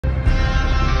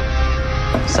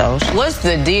So what's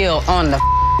the deal on the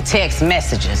text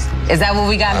messages? Is that what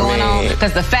we got going on?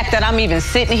 Because the fact that I'm even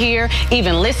sitting here,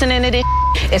 even listening to this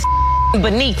is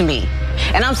beneath me.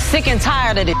 And I'm sick and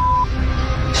tired of this.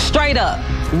 Straight up.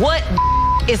 What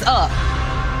is up?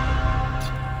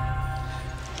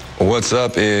 What's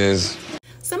up is...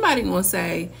 Somebody gonna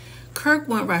say, Kirk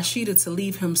want Rasheeda to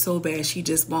leave him so bad she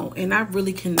just won't. And I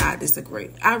really cannot disagree.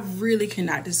 I really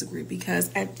cannot disagree,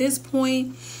 because at this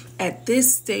point, at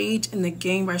this stage in the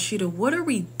game, Rasheeda, what are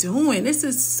we doing? This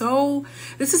is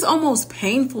almost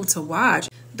painful to watch.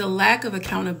 The lack of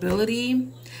accountability,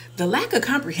 the lack of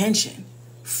comprehension,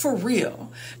 for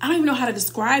real. I don't even know how to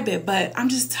describe it, but I'm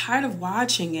just tired of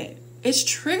watching it. It's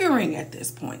triggering at this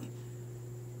point.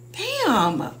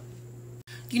 Damn.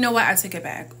 You know what? I take it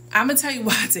back. I'm going to tell you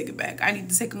why I take it back. I need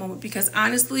to take a moment, because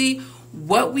honestly,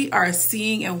 what we are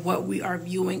seeing and what we are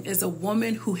viewing is a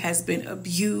woman who has been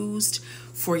abused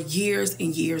for years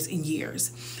and years and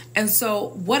years. And so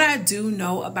what I do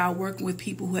know about working with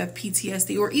people who have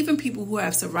PTSD, or even people who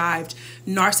have survived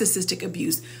narcissistic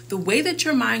abuse, the way that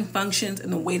your mind functions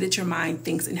and the way that your mind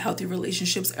thinks in healthy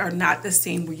relationships are not the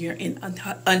same when you're in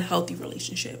unhealthy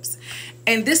relationships.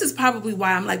 And this is probably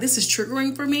why I'm like, this is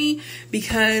triggering for me,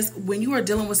 because when you are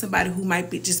dealing with somebody who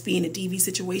might be just be in a DV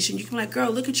situation, you can be like,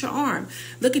 girl, look at your arm,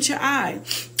 look at your eye,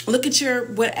 look at your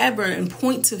whatever, and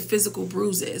point to physical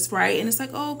bruises, right? And it's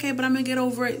like, oh, okay, but I'm gonna get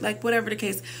over it, like whatever the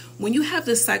case. When you have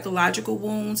the psychological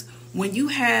wounds, when you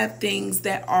have things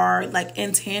that are like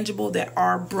intangible, that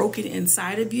are broken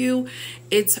inside of you,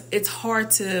 it's hard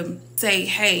to say,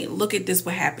 hey, look at this,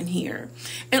 what happened here.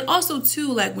 And also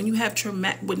too, like when you have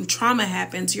when trauma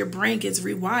happens, your brain gets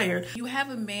rewired. You have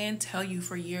a man tell you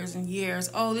for years and years,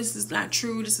 oh, this is not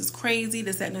true, this is crazy,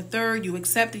 this, that, and the third. You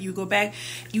accept it, you go back,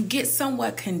 you get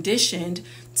somewhat conditioned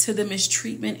to the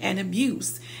mistreatment and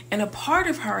abuse. And a part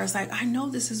of her is like, I know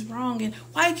this is wrong, and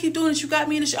why you keep doing this? You got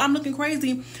me in the I'm looking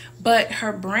crazy. But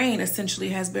her brain essentially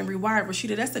has been rewired.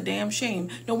 Rasheeda, that's a damn shame.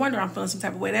 No wonder I'm feeling some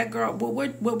type of way. That girl,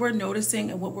 what we're noticing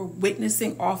and what we're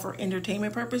witnessing all for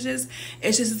entertainment purposes,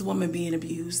 it's just this woman being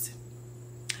abused.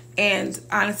 And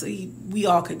honestly, we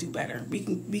all could do better. We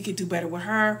could do better with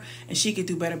her, and she could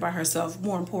do better by herself.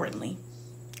 More importantly,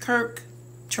 Kirk,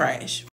 trash.